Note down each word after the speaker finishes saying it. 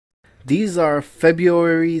These are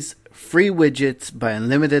February's free widgets by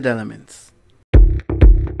Unlimited Elements. Thanks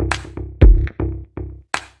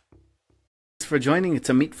for joining. It's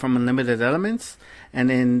Amit from Unlimited Elements, and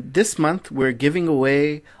in this month we're giving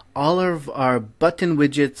away all of our button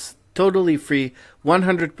widgets totally free,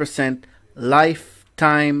 100%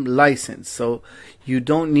 lifetime license. So you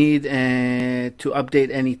don't need to update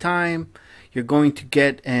any time. You're going to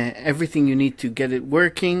get everything you need to get it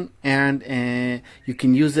working, and you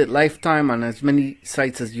can use it lifetime on as many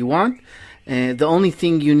sites as you want. The only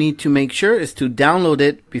thing you need to make sure is to download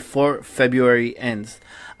it before February ends.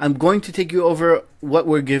 I'm going to take you over what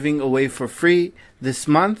we're giving away for free this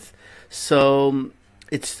month. So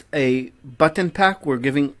it's a button pack. We're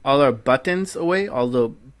giving all our buttons away, all the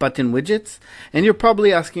button widgets. And you're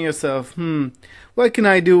probably asking yourself, what can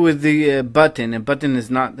I do with the button? A button is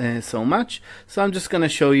not so much. So I'm just going to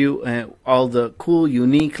show you all the cool,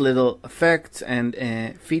 unique little effects and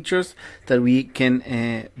features that we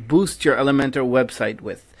can boost your Elementor website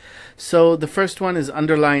with. So the first one is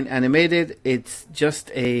Underline animated. It's just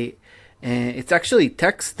it's actually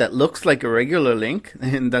text that looks like a regular link,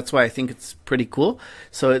 and that's why I think it's pretty cool.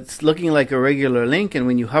 So it's looking like a regular link, and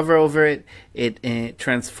when you hover over it, it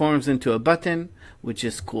transforms into a button, which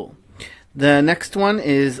is cool. The next one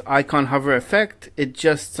is icon hover effect. It's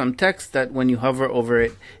just some text that when you hover over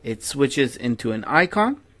it, it switches into an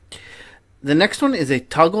icon. The next one is a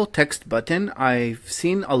toggle text button. I've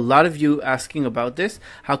seen a lot of you asking about this.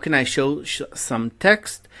 How can I show some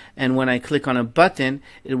text, and when I click on a button,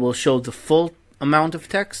 it will show the full amount of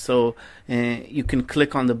text? So you can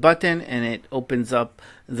click on the button and it opens up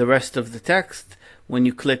the rest of the text. When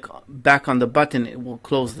you click back on the button, it will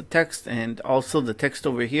close the text, and also the text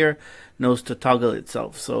over here knows to toggle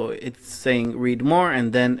itself. So it's saying read more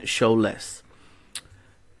and then show less.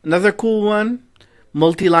 Another cool one,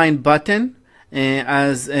 multi-line button.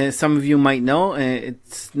 As some of you might know,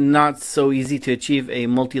 it's not so easy to achieve a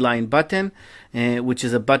multi-line button, which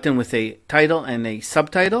is a button with a title and a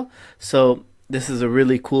subtitle. So this is a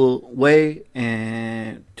really cool way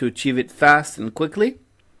to achieve it fast and quickly.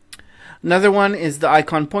 Another one is the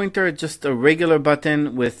icon pointer, just a regular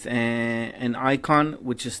button with an icon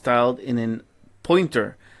which is styled in a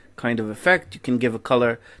pointer kind of effect. You can give a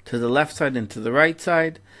color to the left side and to the right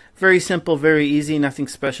side. Very simple, very easy, nothing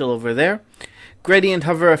special over there. Gradient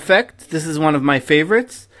hover effect, this is one of my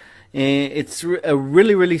favorites. It's a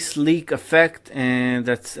really sleek effect, and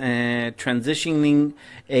that's transitioning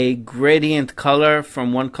a gradient color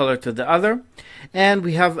from one color to the other. And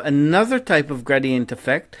we have another type of gradient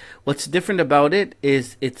effect. What's different about it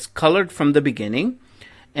is it's colored from the beginning,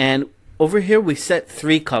 and over here we set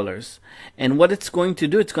 3 colors, and what it's going to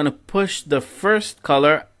do, it's going to push the first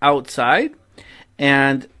color outside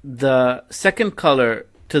and the second color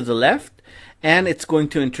to the left, and it's going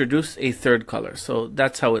to introduce a third color. So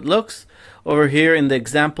that's how it looks. Over here in the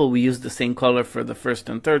example, we use the same color for the first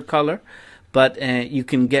and third color, but you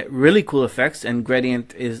can get really cool effects, and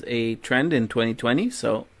gradient is a trend in 2020,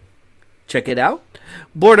 so check it out.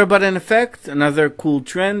 Border button effect, another cool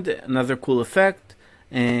trend, another cool effect,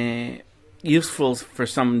 useful for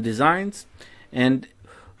some designs. And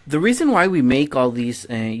the reason why we make all these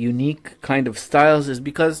unique kind of styles is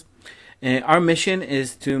because our mission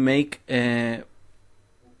is to make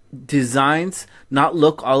designs not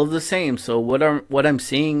look all of the same. So what I'm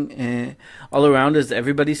seeing all around is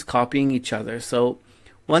everybody's copying each other. So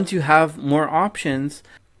once you have more options,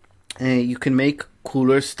 you can make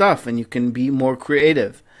cooler stuff and you can be more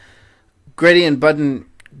creative. Gradient button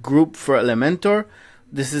group for Elementor.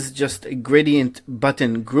 This is just a gradient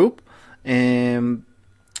button group.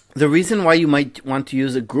 The reason why you might want to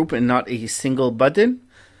use a group and not a single button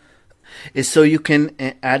is so you can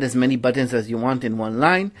add as many buttons as you want in one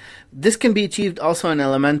line. This can be achieved also in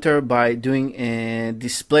Elementor by doing a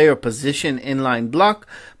display or position inline block,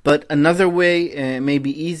 but another way,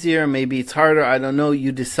 maybe easier, maybe it's harder, I don't know,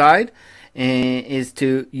 you decide, is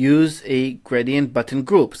to use a gradient button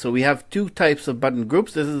group. So we have 2 types of button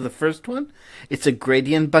groups. This is the first one. It's a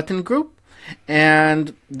gradient button group,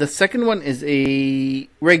 and the second one is a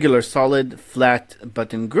regular solid flat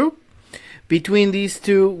button group. Between these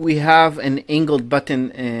two, we have an angled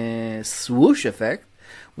button swoosh effect,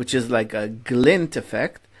 which is like a glint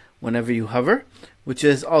effect whenever you hover, which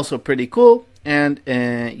is also pretty cool and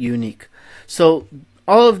unique. So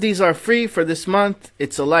all of these are free for this month.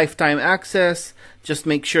 It's a lifetime access. Just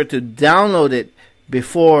make sure to download it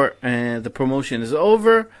before the promotion is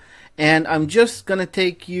over. And I'm just going to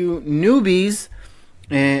take you newbies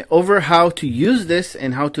over how to use this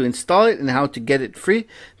and how to install it and how to get it free,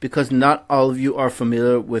 because not all of you are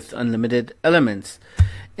familiar with Unlimited Elements.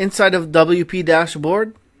 Inside of WP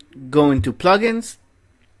Dashboard, go into plugins.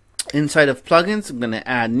 Inside of plugins, I'm going to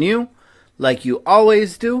add new, like you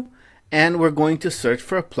always do, and we're going to search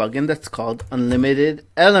for a plugin that's called Unlimited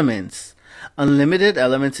Elements. Unlimited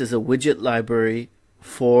Elements is a widget library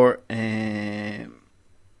for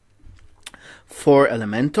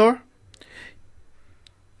Elementor.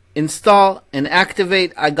 Install and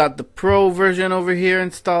activate. I got the Pro version over here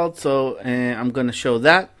installed, so I'm going to show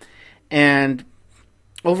that. And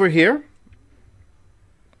over here,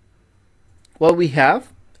 what we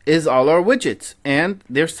have is all our widgets, and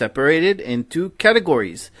they're separated into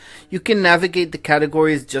categories. You can navigate the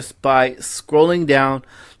categories just by scrolling down,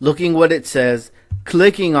 looking what it says,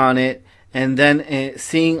 clicking on it, and then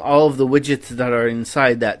seeing all of the widgets that are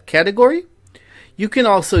inside that category. You can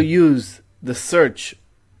also use the search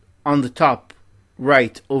on the top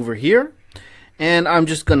right over here, and I'm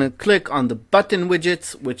just going to click on the button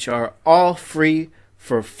widgets, which are all free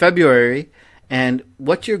for February. And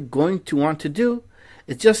what you're going to want to do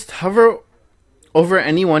is just hover over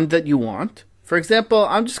any one that you want. For example,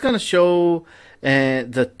 I'm just going to show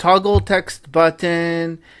the toggle text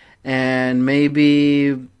button, and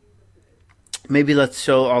maybe let's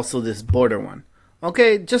show also this border one.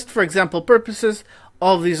 Okay, just for example purposes,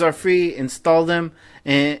 all of these are free. Install them,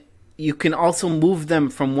 and you can also move them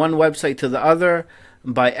from one website to the other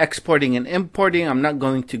by exporting and importing. I'm not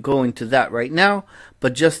going to go into that right now,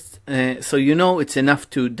 but just so you know, it's enough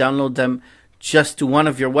to download them just to one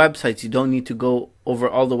of your websites. You don't need to go over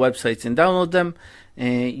all the websites and download them.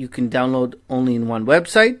 You can download only in one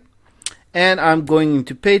website. And I'm going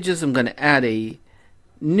into pages. I'm going to add a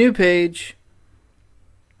new page.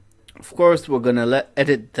 Of course, we're going to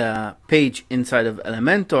edit the page inside of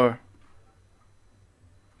Elementor.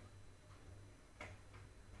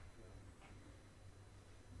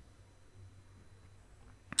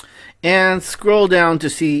 And scroll down to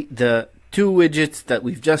see the two widgets that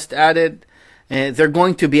we've just added. They're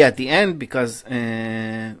going to be at the end because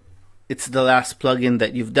it's the last plugin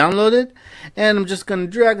that you've downloaded. And I'm just going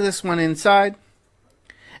to drag this one inside.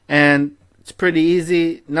 And it's pretty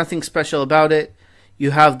easy, nothing special about it. You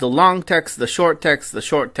have the long text, the short text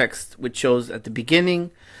which shows at the beginning,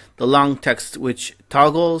 the long text which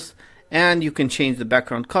toggles, and you can change the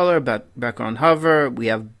background color, background hover. We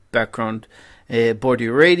have background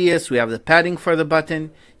border radius. We have the padding for the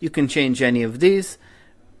button. You can change any of these.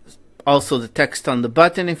 Also the text on the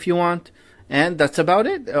button if you want, and that's about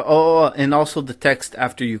it. And also the text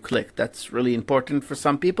after you click. That's really important for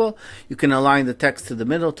some people. You can align the text to the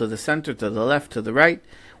middle, to the center, to the left, to the right,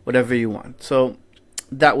 whatever you want. So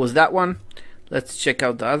that was that one. Let's check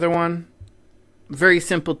out the other one. Very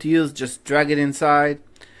simple to use, just drag it inside.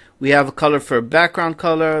 We have a color for background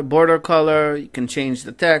color, border color. You can change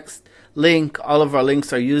the text. Link. All of our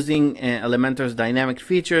links are using Elementor's dynamic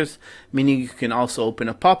features, meaning you can also open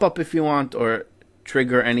a pop-up if you want, or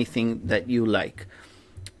trigger anything that you like.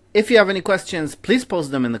 If you have any questions, please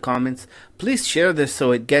post them in the comments. Please share this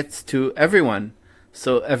so it gets to everyone,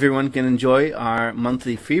 so everyone can enjoy our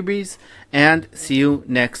monthly freebies, and see you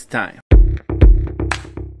next time.